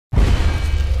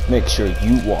Make sure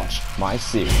you watch my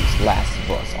series Last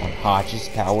of Us on Hodge's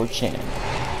Power channel.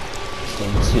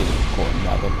 Stay tuned for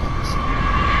another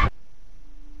episode.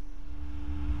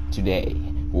 Today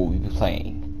we'll be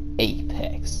playing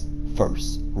Apex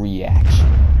First Reaction.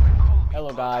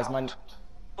 Hello guys, my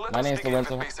name is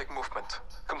Lorenzo. Basic movement.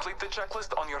 Complete the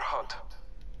checklist on your HUD.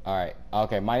 Alright,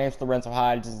 okay, my name is Lorenzo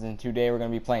Hodges, and today we're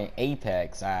going to be playing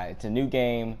Apex. It's a new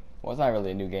game. Well, it's not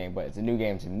really a new game, but it's a new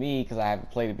game to me because I haven't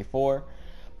played it before.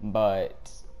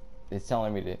 But it's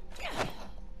telling me to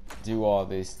do all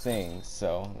these things,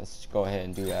 so let's go ahead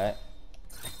and do that.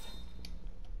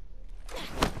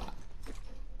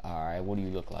 Alright, what do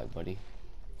you look like, buddy?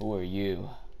 Who are you?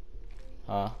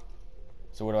 Huh?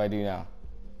 So what do I do now?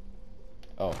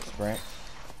 Oh, sprint?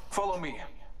 Follow me.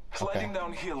 Sliding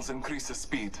down hills increases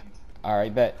speed.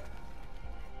 Alright, bet.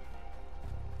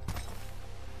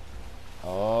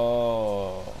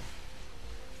 Oh,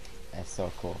 that's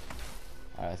so cool.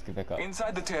 Alright, let's get back up.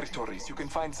 Inside the territories, you can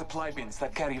find supply bins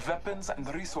that carry weapons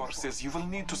and resources you will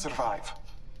need to survive.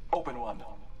 Open one.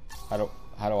 How do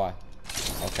I?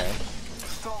 Okay.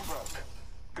 Stone broke.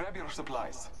 Grab your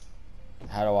supplies.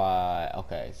 How do I?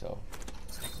 Okay, so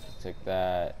take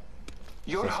that.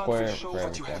 Your HUD square will show for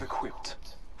what you have everything. equipped.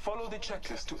 Follow the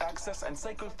checklist to access and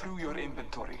cycle through your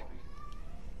inventory.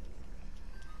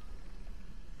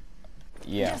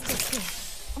 Yeah.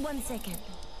 Just 1 second.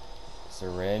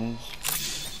 Syringe.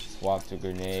 Swap to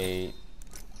grenade.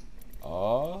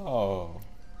 Oh.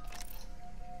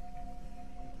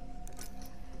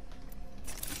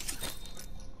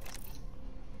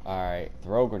 Alright,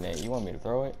 throw grenade. You want me to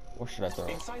throw it? Where should I throw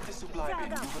it? Inside the supply bin,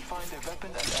 you will find a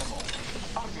weapon and ammo.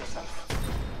 Arm yourself.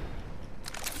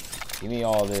 Give me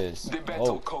all this. The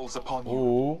battle calls upon you.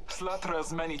 Ooh. Slaughter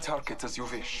as many targets as you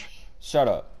wish. Shut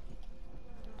up.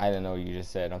 I didn't know what you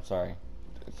just said. I'm sorry.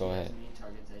 Go ahead.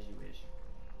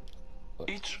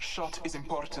 Each shot is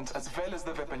important as well as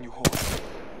the weapon you hold.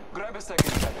 Grab a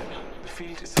second weapon. The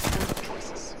field is full of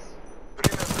choices.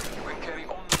 Remember, you can carry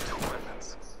only 2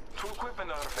 weapons. To equip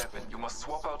another weapon, you must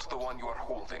swap out the one you are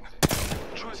holding.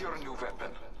 Choose your new weapon.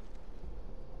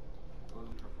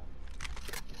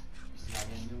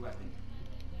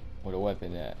 Where the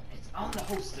weapon at? It's on the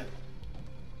holster.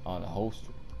 On the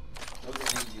holster. Those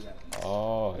are energy weapons.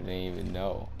 Oh, I didn't even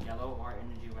know. Yellow are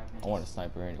energy weapons. I want a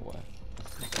sniper anyway.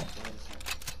 You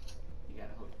got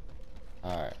a hood.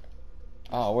 Alright.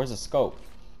 Oh, where's the scope?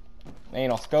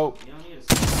 Ain't no scope. You don't need a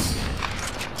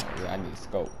scope. Yeah, I need a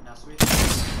scope. Now switch.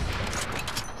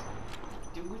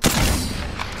 Do it.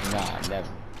 Nah, never.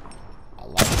 I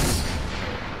like it.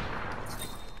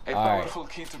 A All right. powerful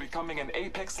key to becoming an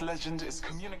Apex legend is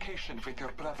communication with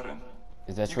your brethren.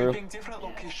 Is that You true? can ping different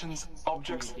locations,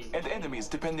 objects, and enemies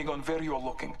depending on where you're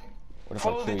looking. What if I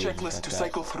Follow the kill you checklist like to that?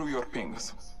 cycle through your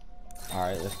pings.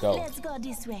 Alright, let's go. Let's go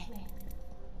this way.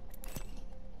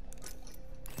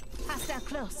 Hostile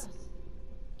close.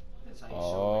 That's how you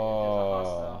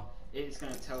Oh. show it. It's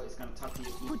gonna tell. It's gonna talk to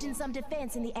you. Putting some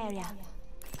defense in the area.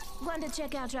 One to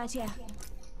check out right here.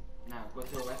 Now go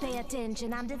to a weapon. Pay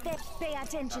attention, I'm defense. Pay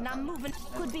attention, I'm moving.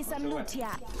 Could be some loot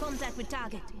here. Contact with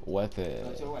target. Weapon.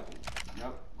 Go to a weapon.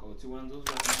 Nope. Go to one of those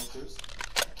weapon holsters.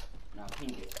 Now ping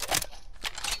it.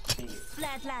 Ping it.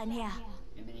 Flat line here.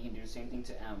 And then you can do the same thing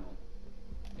to ammo.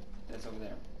 That's over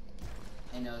there.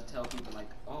 And they'll tell people like,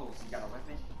 oh, so you got a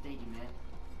weapon? Thank you, man.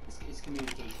 It's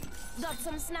communication. Got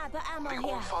some sniper ammo The here.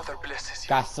 All Father blesses you.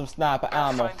 Got some sniper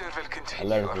ammo. Pathfinder will continue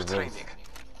Alert your reverse. training.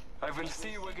 I will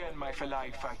see you again, my fellow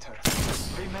fighter.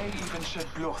 We may even shed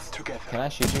blood together. Can I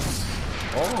shoot you?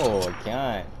 Oh, I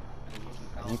can't.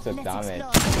 You took Let's damage.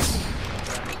 explore.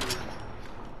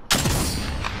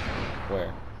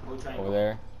 Where? Hold triangle. Over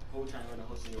there? Hold triangle to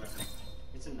holster your weapon.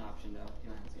 It's an option though. You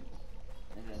don't have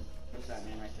to. And then push that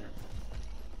man right there.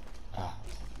 Ah.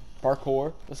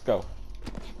 Parkour. Let's go.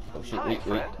 Oh shit, Hi, wait,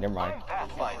 friend. never mind. I'm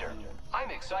Pathfinder. I'm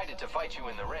excited to fight you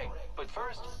in the ring, but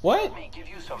first, What? let me give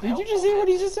you some Did you helpful just hear what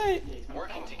he tips. just said?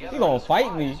 Working together You gonna as a fight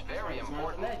squad me? is very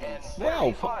important and Wow,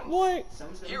 very fun. what?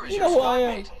 Here is You your know who I squad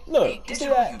am. mate, Look, a you see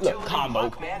digital that? Look, utility combo.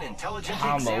 Buckman intelligent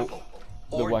Combo. example,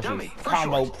 Look, or watch dummy this. for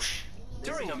Combo. short.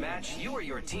 During a match, you or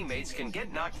your teammates can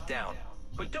get knocked down,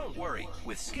 but don't worry.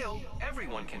 With skill,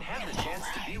 everyone can have the chance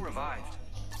to be revived.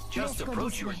 Just Let's go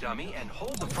approach this your way. dummy and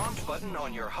hold the prompt button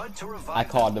on your HUD to revive. I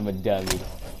called him a dummy.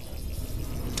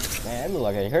 Man, that look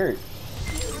like it hurt.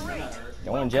 Great.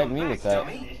 Don't inject me with that.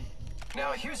 Dummy.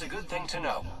 Now here's a good thing to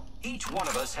know. Each one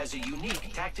of us has a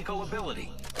unique tactical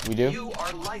ability. We do? You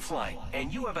are Lifeline,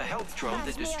 and you have a health drone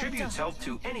that distributes health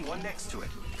to anyone next to it.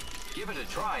 Give it a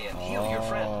try and heal your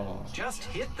friend. Just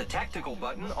hit the tactical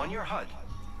button on your HUD.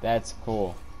 That's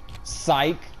cool.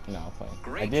 Psych. No, I'm playing. I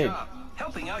Great did. job.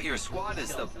 Helping out your squad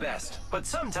is the best, but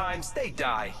sometimes they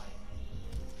die.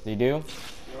 They do? You're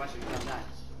watching me die.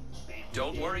 Bam.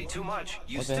 Don't worry too much.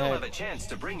 You What the still heck? have a chance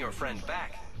to bring your friend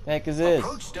back. The heck is this?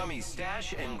 Approach Dummy's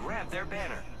stash and grab their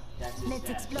banner. That's his Let's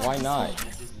dad. explore. Why this not? way.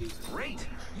 That's his loser. Great.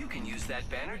 You can use that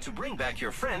banner to bring back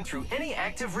your friend through any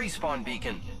active respawn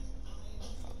beacon.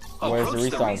 Where's the Approach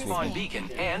the respawn respawn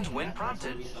beacon and, when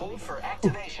prompted, hold for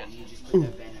activation. You just put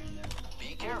that banner in there.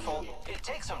 Be careful. It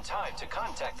takes some time to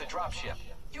contact the dropship.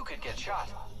 You could get shot.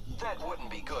 That wouldn't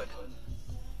be good.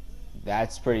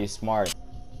 That's pretty smart.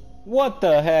 What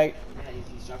the heck? Yeah,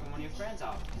 he's dropping one of your friends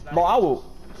off. He's about Bro, to- I will.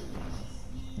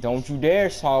 Don't you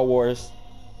dare, Star Wars.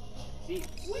 See?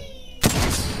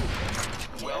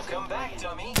 Welcome back,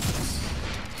 dummy.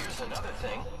 Here's another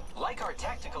thing. Like our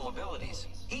tactical abilities,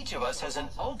 each of us has an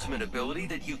ultimate ability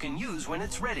that you can use when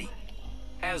it's ready.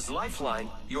 As Lifeline,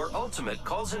 your ultimate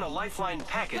calls in a Lifeline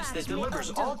package that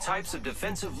delivers all types of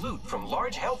defensive loot from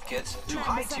large health kits to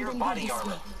high-tier body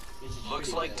armor.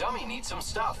 Looks like Dummy needs some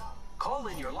stuff. Call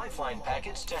in your Lifeline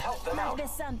package to help them out.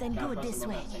 There's something Gotta good press this them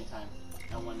both way. at the same time.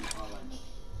 Not one online.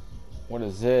 What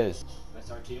is this? Press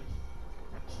R2.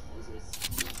 What is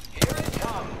this? Here it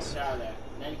comes. Get out of there.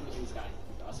 Now you can look in the sky.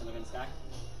 Also look in the sky.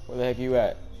 Where the heck you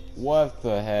at? What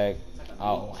the heck?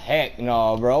 Oh, heck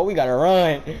no, bro. We gotta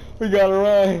run. We gotta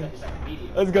run. It's like a meteor.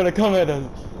 It's gonna come at us.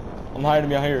 I'm hiding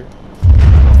me out here.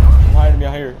 I'm hiding me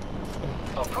out here.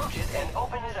 Approach it and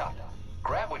open it up.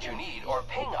 Grab what you need or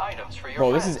ping items for your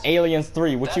Bro, this friends. is Aliens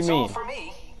 3. What you That's all mean? for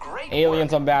me. Great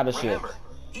Aliens work. on battleship. Remember,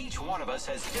 each one of us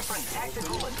has different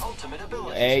tactical and ultimate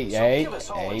abilities. Hey, so hey, give us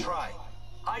all hey. a try.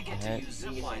 I get to Hey. use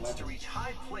zip lines to reach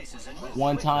high places and move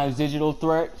One quickly. times digital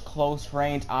threat, close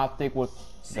range optic with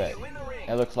See that. you in the ring.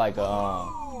 It looks like a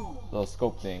Ooh. little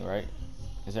scope thing, right?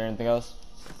 Is there anything else?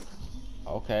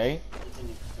 Okay. It's in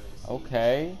the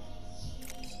Okay.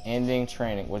 Ending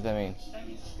training. What does that mean? That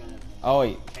means it's gonna. Oh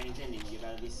wait, Training's ending. You're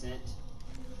about to be sent.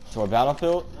 to a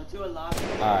battlefield? Not to a lobby.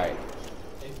 Alright.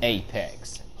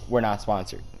 Apex. We're not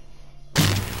sponsored.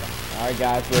 Alright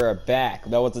guys, we're back.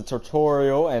 That was a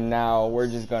tutorial and now we're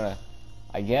just gonna,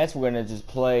 I guess we're gonna just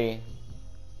play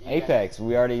Apex.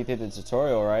 We already did the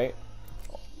tutorial, right?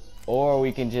 Or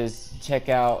we can just check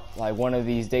out like one of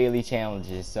these daily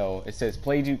challenges. So it says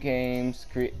play 2 games,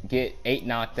 get 8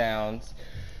 knockdowns,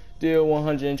 deal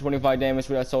 125 damage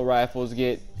with assault rifles,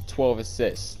 get 12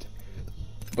 assists.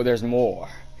 But there's more.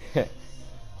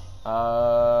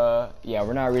 Yeah,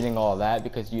 we're not reading all that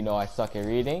because you know I suck at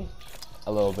reading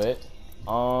a little bit.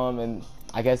 And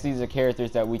I guess these are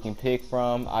characters that we can pick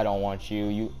from. I don't want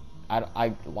you.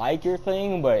 I like your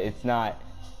thing, but it's not.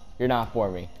 You're not for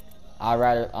me.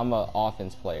 I'm an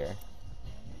offense player.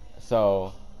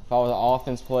 So if I was an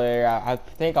offense player, I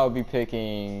think I would be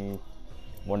picking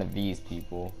one of these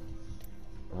people.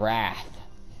 Wrath.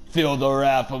 Feel the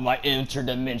wrath of my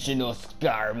interdimensional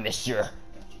skirmisher.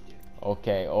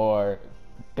 Okay, or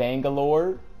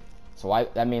Bangalore. So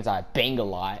that means I bang a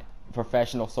lot.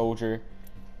 Professional soldier.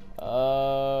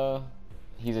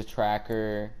 He's a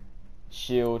tracker.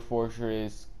 Shield,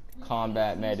 fortress,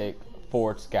 combat medic,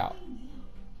 forward scout.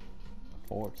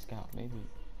 Forward scout, maybe.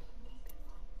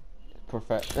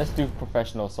 Let's do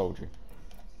professional soldier.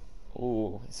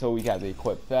 Ooh, so we got to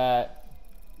equip that.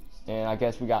 And I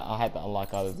guess I had to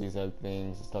unlock all of these other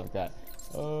things and stuff like that.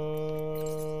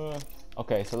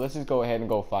 Okay, so let's just go ahead and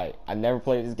go fight. I never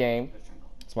played this game.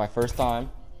 It's my first time.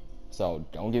 So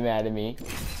don't get mad at me.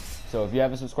 So if you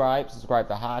haven't subscribed, subscribe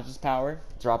to Hodge's Power.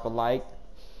 Drop a like.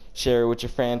 Share it with your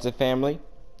friends and family.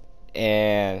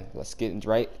 And let's get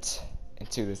right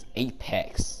into this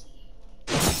Apex.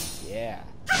 Yeah.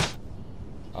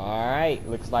 Alright,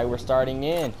 looks like we're starting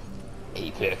in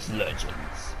Apex Legends.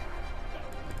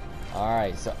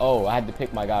 Alright, so I had to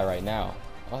pick my guy right now.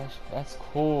 Oh, that's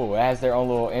cool. It has their own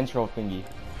little intro thingy.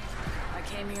 I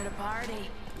came here to party.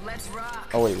 Let's rock.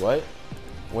 Oh wait, what?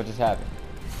 What just happened?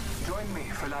 Join me,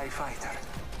 fellow fighter.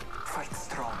 Fight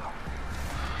strong.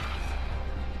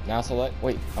 Now select.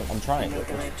 Wait, I'm trying. Made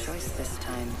the right choice this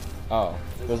time. Oh,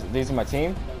 these are my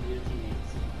team? That would be your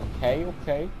teammates. Okay,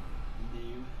 okay.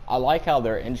 I like how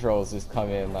their intros just come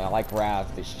in. Like, I like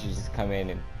Raph that she just come in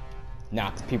and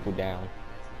knocks people down.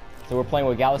 So we're playing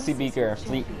with Galaxy Beaker and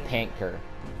Fleet Panker.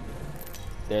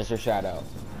 There's her shout out.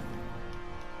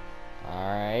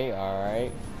 Alright,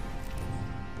 alright.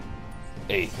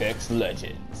 Apex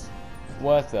Legends.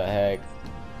 What the heck?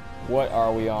 What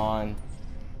are we on?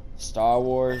 Star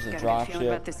Wars, a Got a good feeling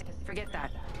about dropship. this. Forget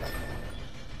that.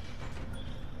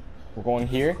 We're going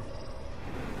here.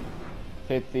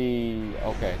 Hit the.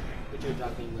 Okay. But you're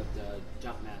dropping with the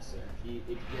jump master. You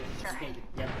can't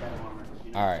get that armor.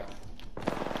 Alright.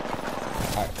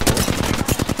 Alright.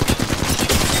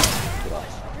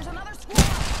 There's another squad.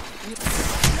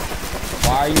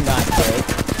 Why are you not dead?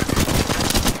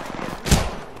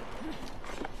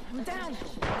 I'm down.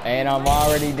 And I'm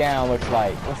already down, looks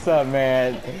like. What's up,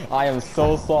 man? I am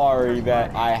so sorry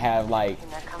that I have, like,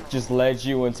 just led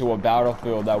you into a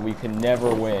battlefield that we could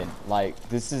never win. Like,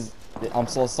 this is... I'm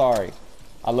so sorry.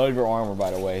 I love your armor,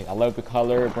 by the way. I love the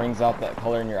color. It brings out that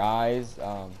color in your eyes.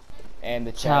 And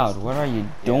the chest. Child, what are you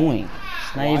doing?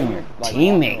 It's not even your Like,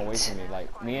 walking away teammate. from me.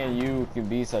 Like, me and you can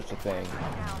be such a thing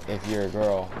if you're a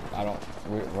girl.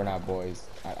 We're not boys.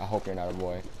 I hope you're not a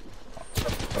boy.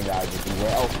 And I just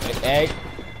beware. Oh, hey.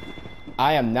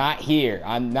 I am not here.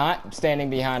 I'm not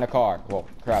standing behind a car. Well,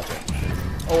 crouching.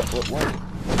 Oh, what?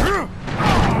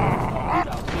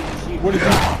 What is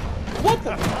that? What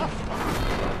the?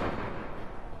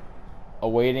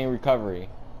 Awaiting recovery.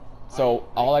 So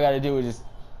all I gotta do is just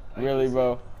really,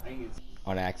 bro,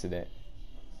 on accident.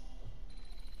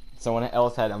 Someone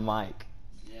else had a mic.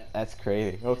 Yeah. That's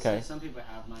crazy. Okay. Some people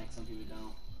have mics, some people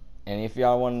don't. And if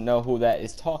y'all want to know who that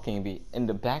is talking, be in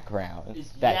the background. It's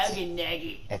That's Yoga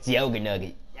Nugget. Yoga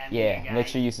Nugget. That Yeah. guy. Make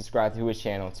sure you subscribe to his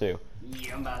channel too.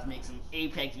 Yeah, I'm about to make some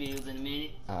Apex videos in a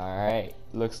minute. All right.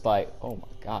 Looks like, oh my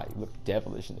God, you look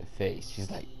devilish in the face. She's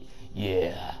like,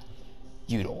 yeah,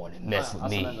 you don't want to mess with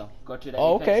me. Go to the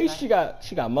Oh, Apex okay, pack.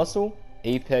 she got muscle.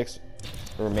 Apex,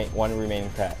 one remaining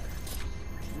pack.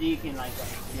 You can like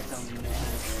get some in there.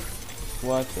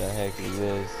 What the heck is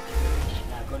this?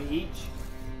 Now go to each.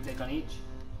 Click on each.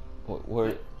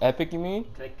 What epic you mean?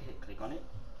 Click on it.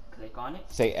 Click on it.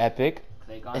 Say epic.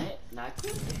 Click on it. Now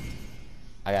equip it.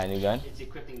 I got a new gun. It's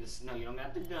equipping this. No, you don't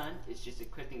got the gun. It's just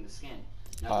equipping the skin.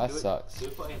 Oh, that do it- sucks. Do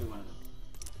it for every one of them.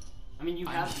 I mean, you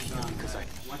have the gun. because But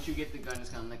once you get the gun, it's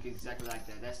gonna look exactly like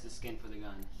that. That's the skin for the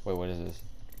gun. Wait, what is this?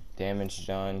 Damage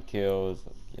done, kills.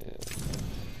 Yeah.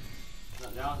 No,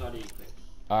 that one's already equipped.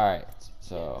 All right, Yeah,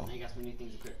 so now you got some new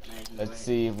things equipped. Now you can go let's ahead.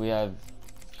 see if we have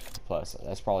plus.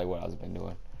 That's probably what I've been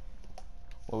doing.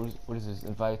 What is this?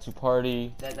 Invite to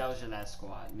party. That was your last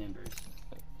squad members.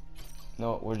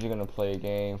 No, we're just gonna play a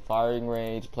game. Firing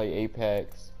range. Play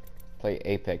Apex. Play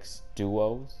Apex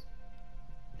duos.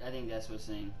 I think that's what's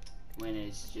saying. When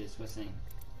it's just what's saying.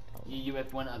 You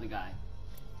with one other guy.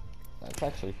 That's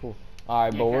actually cool. All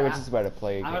right, Yeah, but we're I- just about to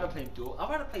play a I'm game. gonna play duel. I'm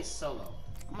gonna play solo.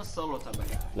 I'm a solo type of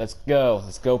guy. Let's go.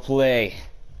 Let's go play.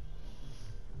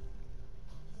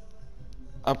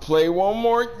 I play one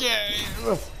more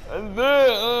game, and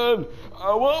then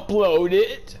I'll upload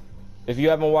it. If you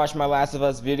haven't watched my Last of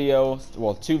Us videos,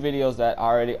 well, 2 videos that I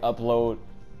already upload,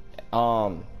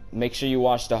 make sure you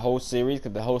watch the whole series,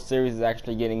 because the whole series is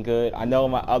actually getting good. I know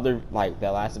my other, like,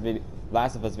 that Last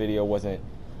of Us video wasn't,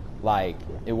 like,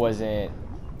 it wasn't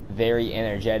very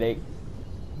energetic.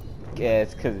 Yeah,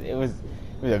 it's because it was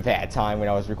a bad time when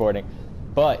I was recording.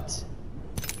 But,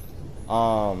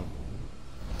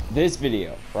 this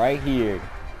video right here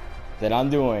that I'm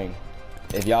doing,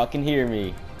 if y'all can hear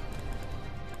me,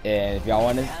 and if y'all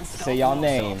want to say y'all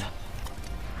name,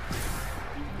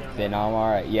 then I'm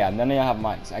alright. Yeah, none of y'all have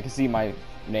mics. I can see my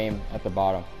name at the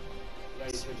bottom. You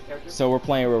already switched characters? So we're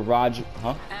playing with Amateur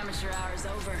hour's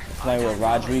over. playing with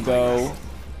Rodrigo.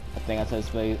 I think I said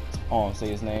say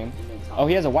his name. Oh,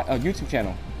 he has a YouTube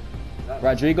channel.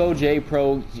 Rodrigo J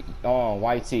Pro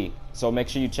YT. So make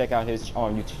sure you check out his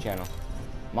YouTube channel.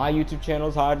 My YouTube channel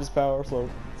is Hodges Power, so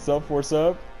sub for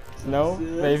sub. No,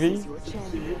 maybe.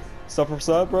 Sub for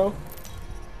sub, bro.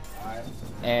 Alright.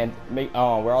 And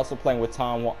we're also playing with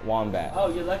Tom Wombat. Oh,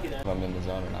 you're lucky then. If I'm in the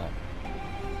zone or not.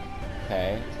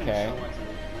 Okay, It's gonna okay. show what's in it.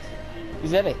 What's the pain.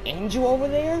 Is that an angel over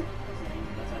there?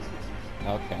 That's our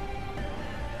sisters. Okay.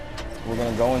 We're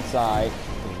gonna go inside.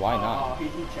 'Cause why not? Oh, he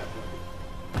checked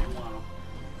it. Wow.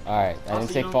 Alright, I didn't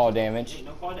take fall damage. Ain't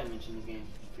no fall damage in this game.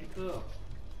 It's pretty cool.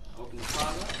 Open the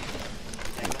closet.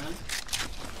 Get that gun.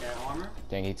 That armor.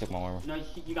 Dang, he took my armor. No,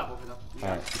 you got both of them. You got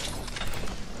Alright. it.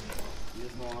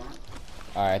 There's more armor.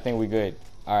 Alright, I think we good.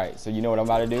 Alright, so you know what I'm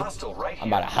about to do? Hostile right I'm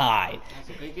here. about to hide. That's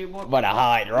okay. Get more. I'm about to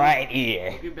hide right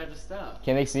here. Get better stuff.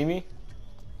 Can they see me?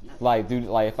 Like, dude,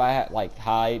 like if I had like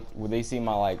hide, would they see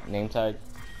my like name tag,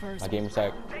 my gamer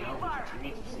tag? No, we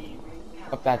need to see you.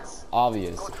 If that's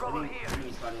obvious. I think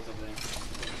enemy spot is over there.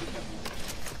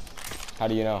 How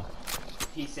do you know?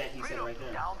 He said it right there.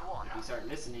 If you start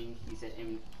listening, he said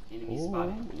enemy Ooh,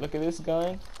 spotted. look at this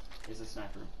gun. It's a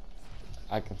sniper.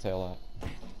 I can tell that.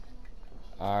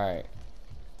 Alright.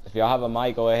 If y'all have a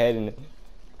mic, go ahead and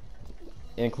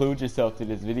include yourself to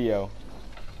this video.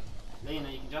 Then you know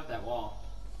you can jump that wall.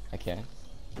 I can.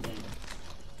 Then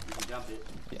you can jump it.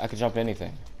 I could jump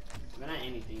anything. But not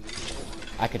anything. But you can jump it.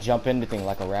 I could jump anything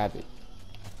like a rabbit.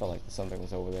 I felt like something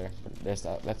was over there, but there's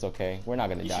not, that's okay. We're not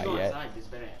gonna die You should go yet. inside. There's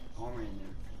better armor in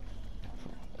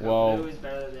there. Well, Blue is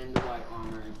better than the white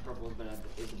armor, and purple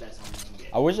is the best armor you can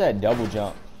get. I wish I had double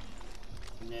jump.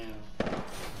 No.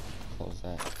 Close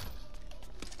that.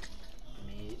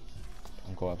 Mid.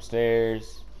 I'm going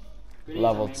upstairs. Grenades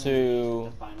Level are mainly 2.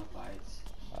 the final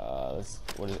fights.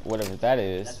 Whatever that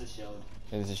is. That's a shield.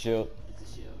 It's a shield.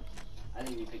 It's a shield. I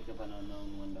think we picked up an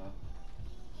unknown one though.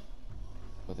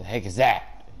 What the heck is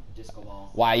that? Disco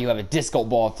ball. Why you have a disco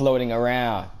ball floating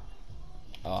around?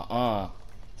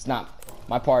 It's not.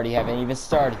 My party haven't even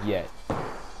started yet.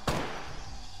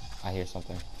 I hear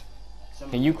something.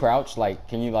 Can you crouch? Like,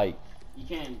 can you like You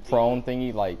can't. prone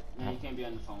thingy? Like, No, you can't be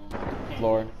on the phone. You can't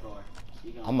Floor. Be on the floor.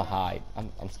 You can I'm a hide.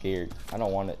 I'm scared. I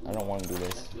don't want it. I don't want to do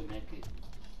That's this. good medkit.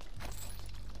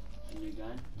 And your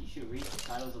gun? You should read the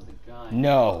titles of the gun.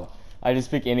 No, I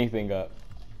just pick anything up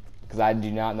because I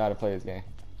do not know how to play this game.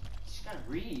 You just gotta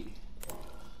read.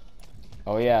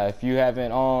 Oh yeah, if you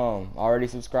haven't already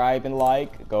subscribed and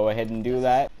like, go ahead and do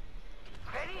that.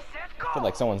 I feel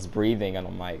like someone's breathing on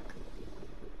a mic.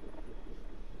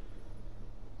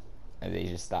 And they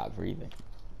just stop breathing.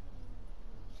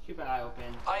 Just keep an eye open.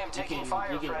 I am taking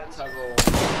fire, you can friends. toggle.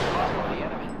 The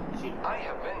enemy. Shoot. I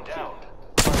have been downed.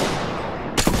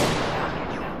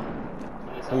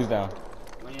 When it's Who's up, down?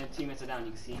 When your teammates are down,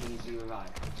 you can see who needs to be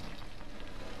revived.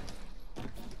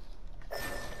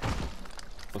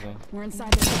 Who's in? We're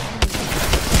inside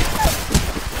the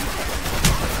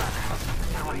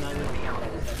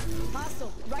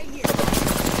hostile right here.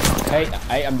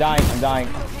 Hey, I'm dying. I'm dying.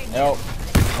 Help!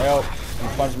 Help! You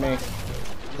punch me.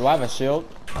 Do I have a shield?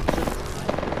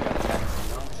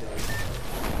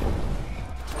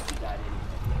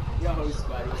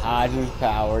 I just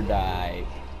power dive.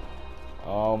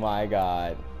 Oh my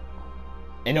god.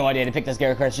 And no idea to pick this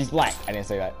character because she's black. I didn't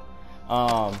say that.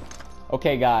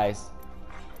 Okay guys.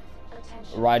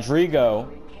 Rodrigo,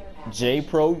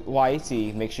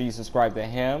 JProYT, make sure you subscribe to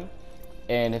him.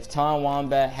 And if Tom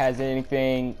Wombat has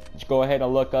anything, go ahead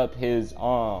and look up his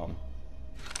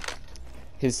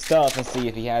stuff and see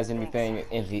if he has anything.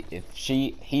 If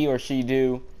he or she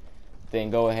do, then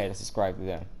go ahead and subscribe to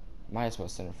them. Might as well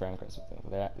send a friend request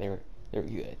with them. They were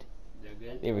good. They're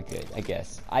good? They were good. I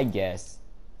guess.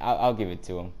 I'll give it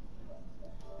to them.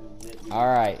 All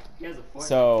right.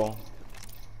 So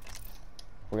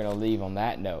we're gonna leave on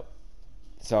that note.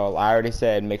 So I already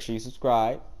said, make sure you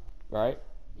subscribe, right?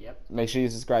 Yep. Make sure you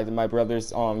subscribe to my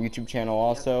brother's YouTube channel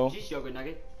also. Yep. Just Yogurt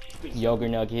Nugget.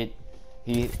 Yogurt Nugget.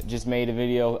 He just made a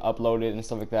video, uploaded and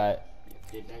stuff like that.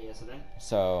 Did that yesterday.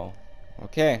 So,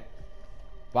 okay.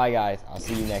 Bye guys. I'll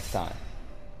see you next time.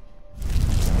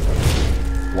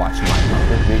 Watch my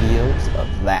other videos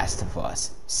of Last of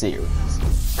Us series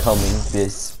coming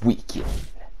this weekend.